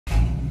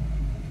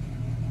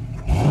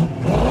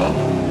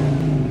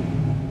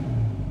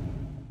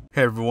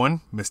Hey everyone,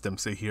 Mr.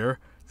 MC here.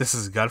 This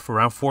is a guide for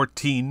round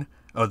 14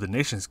 of the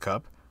Nations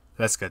Cup.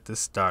 Let's get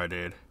this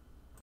started.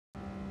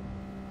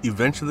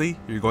 Eventually,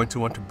 you're going to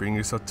want to bring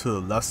yourself to the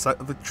left side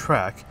of the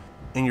track,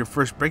 and your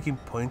first braking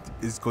point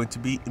is going to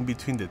be in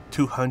between the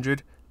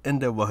 200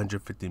 and the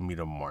 150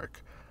 meter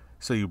mark.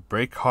 So you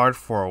brake hard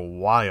for a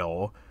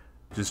while,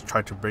 just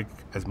try to brake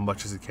as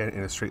much as you can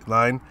in a straight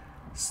line,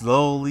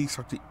 slowly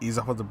start to ease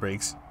off of the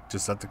brakes,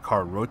 just let the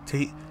car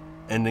rotate,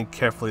 and then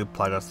carefully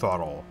apply the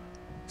throttle.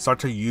 Start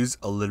to use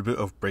a little bit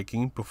of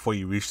braking before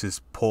you reach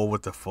this pole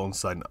with the phone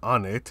sign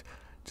on it.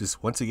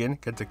 Just once again,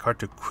 get the car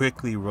to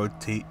quickly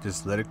rotate,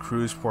 just let it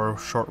cruise for a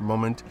short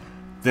moment,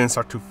 then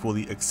start to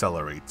fully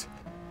accelerate.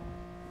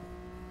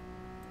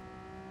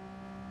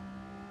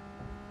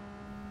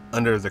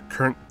 Under the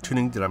current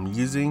tuning that I'm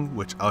using,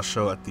 which I'll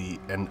show at the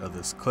end of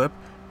this clip,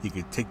 you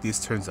can take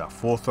these turns at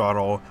full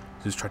throttle,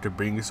 just try to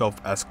bring yourself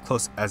as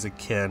close as it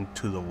can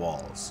to the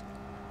walls.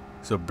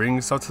 So bring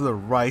yourself to the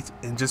right,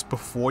 and just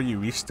before you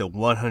reach the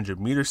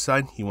 100 meter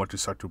sign, you want to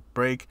start to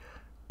brake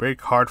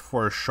hard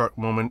for a short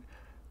moment,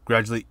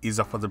 gradually ease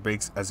off of the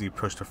brakes as you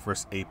approach the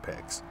first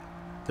apex.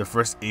 The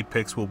first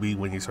apex will be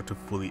when you start to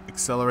fully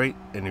accelerate,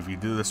 and if you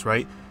do this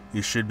right,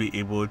 you should be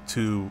able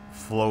to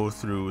flow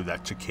through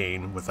that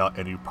chicane without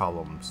any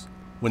problems.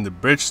 When the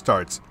bridge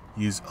starts,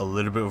 use a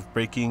little bit of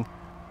braking,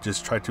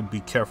 just try to be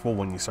careful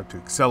when you start to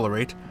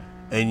accelerate,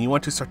 and you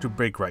want to start to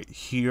brake right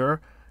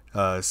here.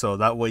 So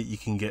that way you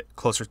can get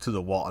closer to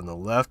the wall on the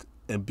left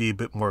and be a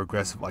bit more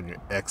aggressive on your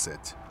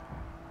exit.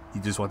 You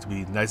just want to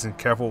be nice and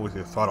careful with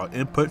your throttle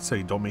input so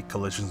you don't make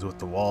collisions with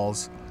the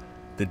walls.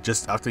 Then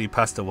just after you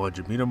pass the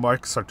 100 meter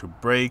mark, start to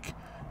brake.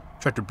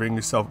 Try to bring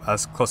yourself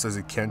as close as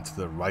you can to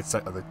the right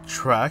side of the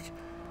track.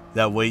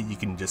 That way you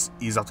can just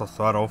ease off the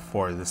throttle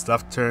for this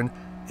left turn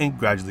and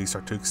gradually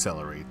start to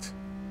accelerate.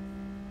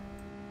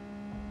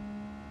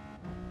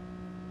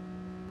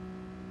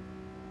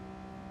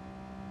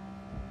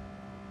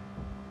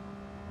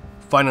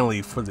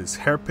 Finally, for this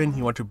hairpin,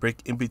 you want to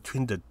brake in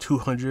between the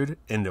 200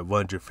 and the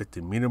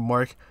 150 meter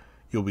mark.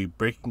 You'll be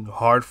braking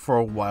hard for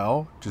a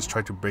while, just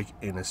try to brake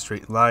in a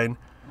straight line,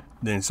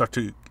 then start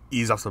to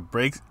ease off the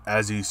brakes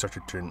as you start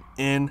to turn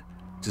in.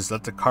 Just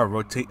let the car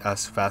rotate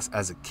as fast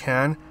as it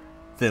can.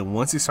 Then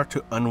once you start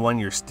to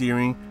unwind your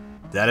steering,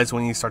 that is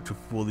when you start to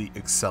fully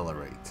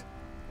accelerate.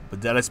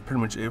 But that is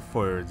pretty much it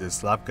for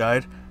this lap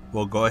guide.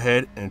 We'll go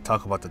ahead and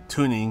talk about the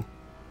tuning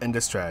and the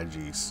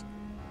strategies.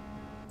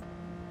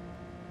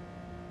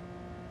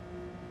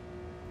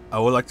 I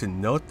would like to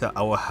note that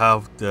I will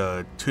have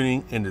the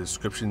tuning in the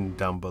description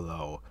down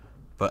below.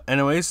 But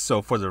anyways,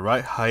 so for the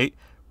ride height,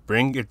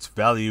 bring its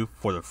value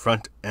for the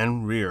front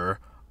and rear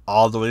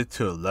all the way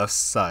to the left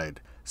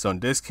side. So in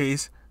this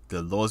case,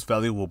 the lowest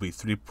value will be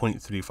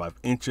 3.35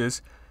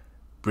 inches.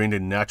 Bring the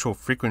natural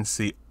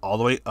frequency all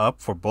the way up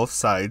for both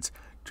sides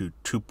to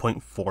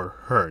 2.4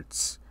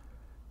 hertz.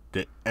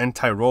 The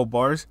anti-roll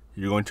bars,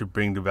 you're going to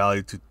bring the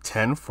value to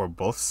 10 for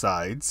both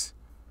sides.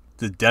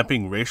 The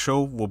damping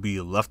ratio will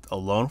be left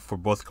alone for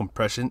both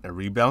compression and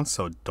rebound,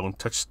 so don't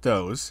touch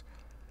those.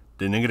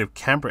 The negative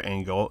camber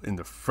angle in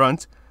the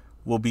front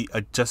will be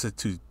adjusted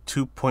to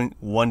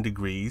 2.1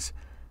 degrees,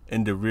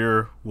 and the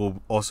rear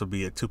will also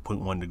be at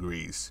 2.1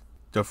 degrees.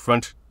 The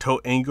front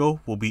toe angle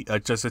will be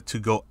adjusted to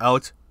go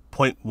out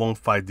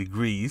 0.15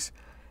 degrees,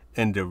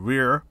 and the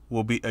rear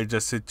will be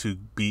adjusted to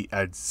be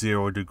at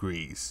 0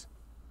 degrees.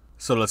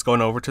 So let's go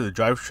on over to the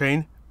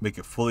drivetrain, make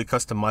it fully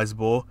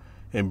customizable,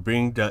 and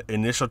bring the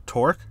initial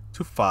torque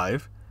to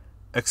 5,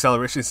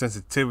 acceleration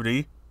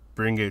sensitivity,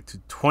 bring it to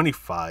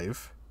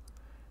 25,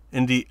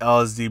 and the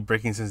LSD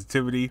braking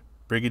sensitivity,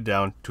 bring it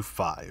down to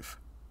 5.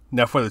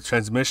 Now for the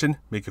transmission,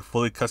 make it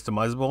fully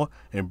customizable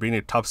and bring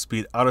the top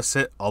speed auto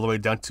set all the way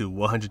down to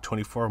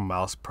 124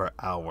 miles per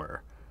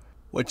hour.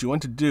 What you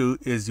want to do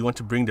is you want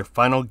to bring the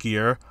final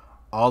gear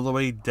all the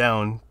way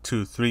down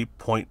to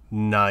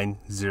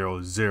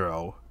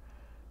 3.900.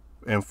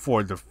 And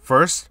for the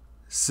first,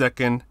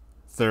 second,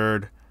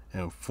 third,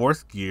 and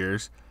fourth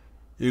gears,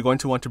 you're going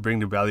to want to bring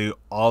the value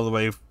all the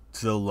way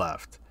to the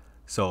left.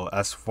 So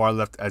as far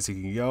left as you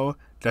can go,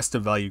 that's the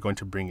value you're going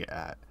to bring it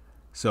at.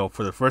 So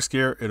for the first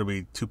gear, it'll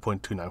be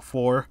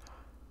 2.294,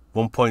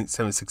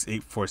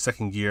 1.768 for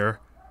second gear,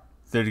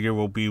 third gear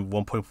will be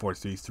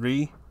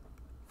 1.433,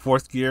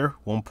 fourth gear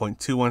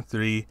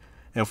 1.213,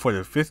 and for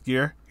the fifth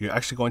gear, you're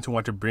actually going to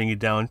want to bring it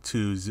down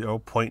to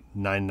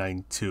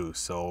 0.992.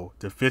 So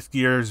the fifth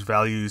gear's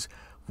values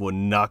will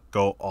not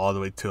go all the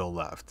way to the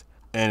left.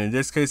 And in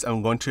this case,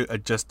 I'm going to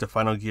adjust the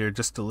final gear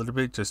just a little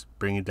bit, just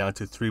bring it down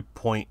to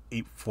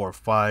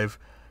 3.845,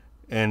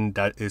 and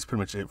that is pretty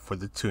much it for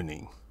the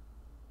tuning.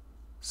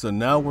 So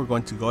now we're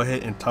going to go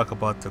ahead and talk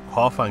about the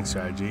qualifying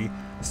strategy.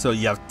 So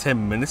you have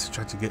 10 minutes to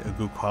try to get a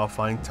good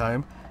qualifying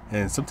time,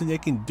 and something you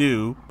can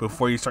do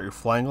before you start your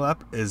flying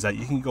lap is that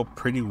you can go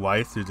pretty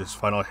wide through this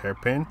final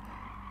hairpin.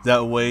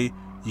 That way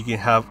you can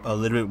have a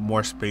little bit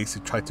more space to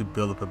try to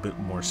build up a bit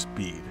more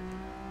speed.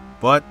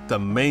 But the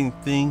main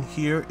thing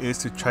here is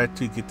to try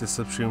to get the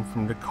slipstream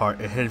from the car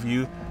ahead of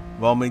you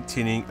while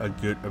maintaining a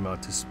good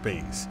amount of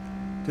space.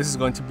 This is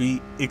going to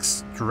be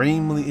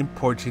extremely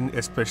important,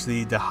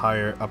 especially the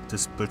higher up the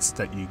splits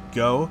that you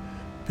go,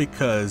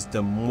 because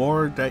the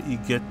more that you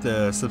get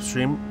the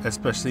slipstream,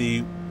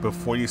 especially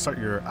before you start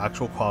your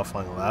actual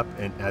qualifying lap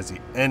and as you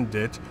end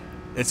it,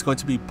 it's going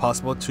to be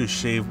possible to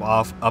shave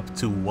off up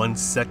to 1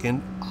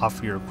 second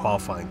off your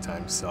qualifying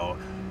time. So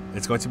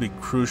it's going to be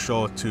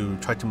crucial to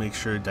try to make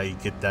sure that you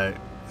get that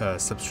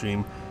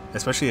slipstream,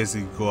 especially as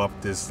you go up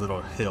this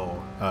little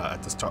hill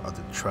at the start of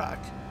the track.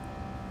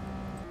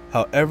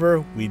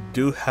 However, we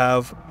do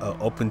have an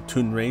open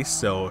tune race,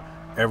 so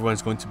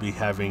everyone's going to be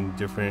having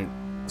different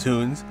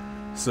tunes.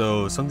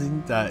 So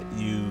something that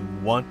you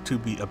want to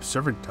be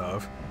observant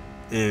of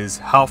is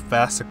how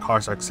fast the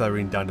cars are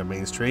accelerating down the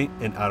main straight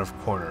and out of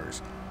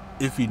corners.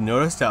 If you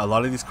notice that a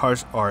lot of these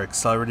cars are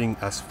accelerating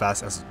as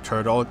fast as a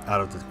turtle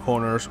out of the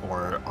corners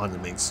or on the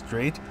main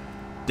straight,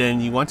 then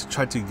you want to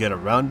try to get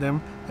around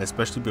them,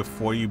 especially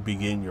before you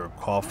begin your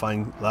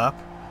qualifying lap.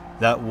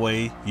 That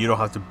way you don't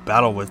have to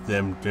battle with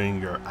them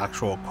during your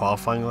actual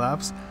qualifying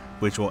laps,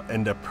 which will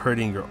end up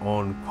hurting your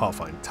own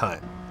qualifying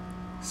time.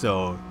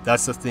 So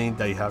that's the thing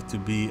that you have to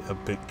be a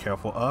bit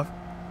careful of.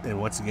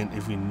 And once again,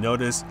 if you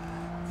notice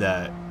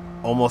that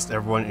almost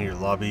everyone in your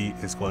lobby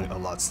is going a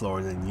lot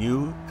slower than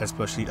you,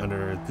 especially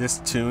under this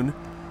tune,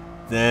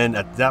 then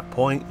at that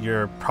point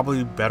you're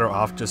probably better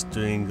off just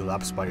doing the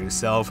laps by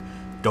yourself.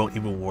 Don't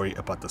even worry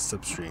about the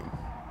slipstream.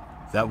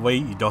 That way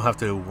you don't have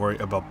to worry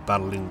about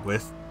battling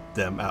with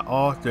them at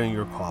all during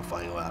your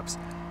qualifying laps.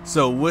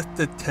 So with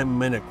the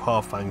 10-minute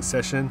qualifying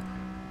session,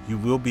 you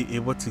will be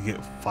able to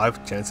get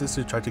 5 chances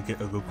to try to get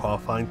a good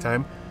qualifying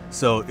time.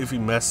 So if you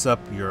mess up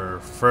your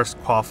first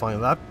qualifying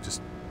lap,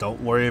 just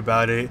don't worry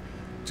about it.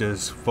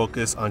 Just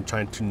focus on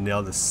trying to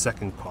nail the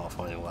second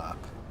qualifying lap.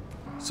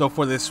 So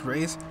for this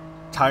race,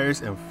 tires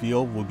and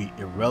fuel will be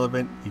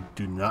irrelevant. You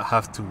do not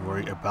have to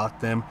worry about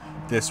them.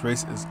 This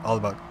race is all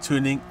about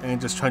tuning and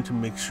just trying to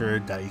make sure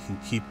that you can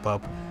keep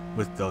up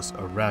with those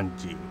around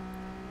you.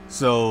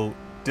 So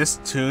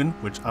this tune,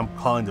 which I'm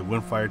calling the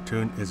Windfire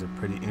tune, is a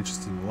pretty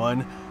interesting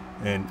one,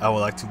 and I would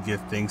like to give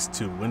thanks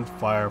to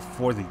Windfire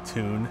for the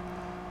tune.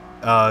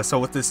 So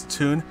with this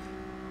tune,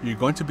 you're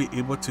going to be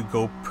able to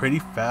go pretty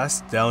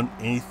fast down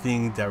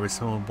anything that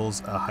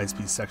resembles a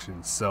high-speed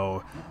section.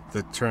 So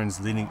the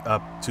turns leading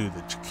up to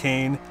the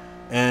chicane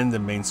and the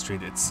main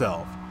straight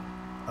itself.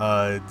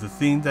 The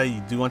thing that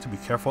you do want to be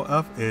careful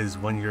of is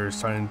when you're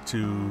starting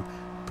to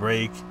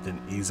brake,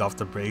 then ease off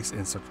the brakes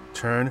and start to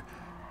turn.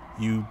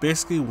 You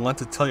basically want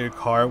to tell your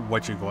car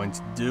what you're going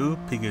to do,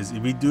 because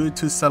if you do it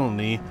too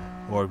suddenly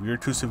or if you're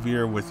too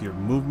severe with your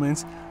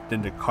movements,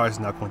 then the car is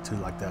not going to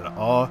like that at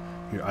all.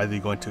 You're either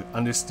going to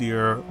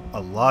understeer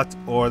a lot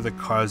or the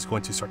car is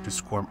going to start to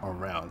squirm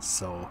around.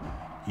 So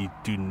you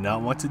do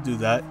not want to do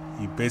that.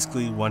 You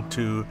basically want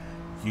to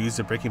use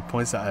the braking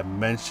points that I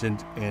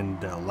mentioned in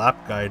the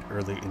lap guide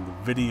earlier in the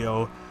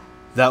video.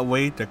 That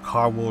way the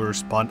car will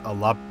respond a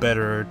lot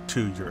better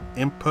to your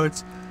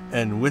inputs,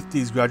 and with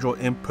these gradual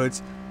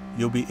inputs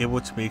you'll be able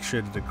to make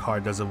sure that the car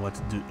doesn't want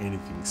to do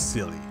anything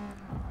silly.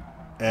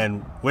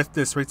 And with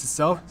this race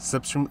itself,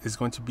 slipstream is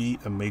going to be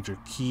a major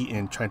key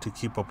in trying to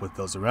keep up with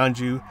those around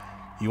you.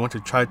 You want to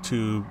try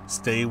to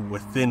stay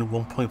within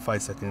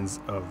 1.5 seconds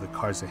of the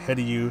cars ahead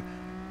of you.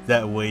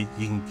 That way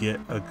you can get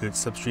a good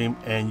slipstream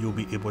and you'll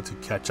be able to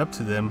catch up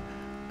to them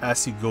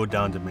as you go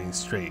down the main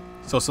straight.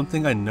 So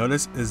something I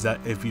noticed is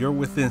that if you're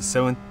within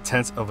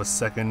 0.7 of a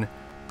second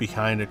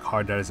behind a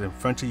car that is in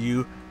front of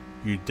you,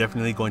 you're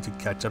definitely going to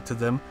catch up to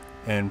them,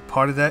 and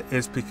part of that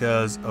is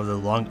because of the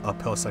long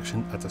uphill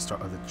section at the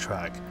start of the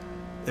track.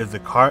 If the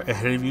car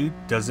ahead of you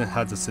doesn't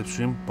have the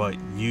slipstream but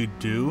you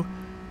do,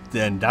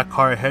 then that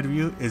car ahead of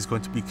you is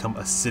going to become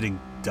a sitting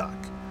duck.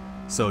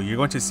 So you're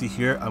going to see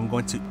here, I'm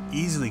going to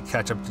easily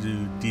catch up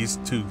to these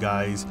two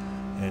guys,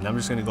 and I'm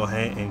just going to go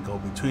ahead and go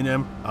between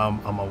them.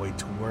 I'm on my way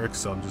to work,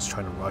 so I'm just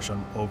trying to rush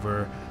on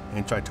over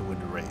and try to win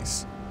the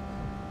race.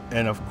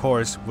 And of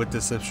course, with the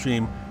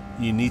slipstream,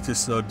 you need to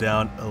slow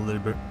down a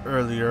little bit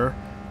earlier,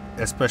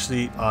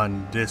 especially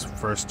on this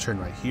first turn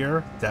right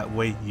here. That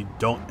way you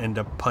don't end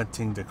up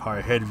punting the car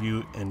ahead of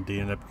you and they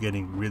end up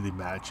getting really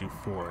mad at you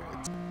for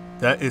it.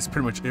 That is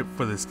pretty much it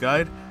for this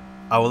guide.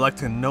 I would like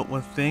to note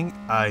one thing.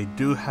 I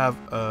do have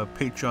a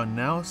Patreon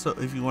now, so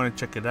if you want to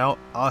check it out,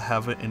 I'll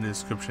have it in the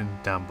description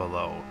down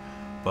below.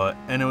 But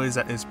anyways,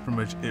 that is pretty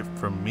much it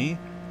from me.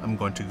 I'm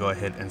going to go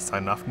ahead and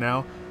sign off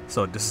now.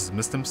 So this is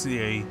Mr.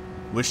 MCA,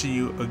 wishing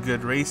you a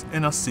good race,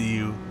 and I'll see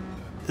you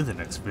in the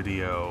next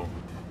video.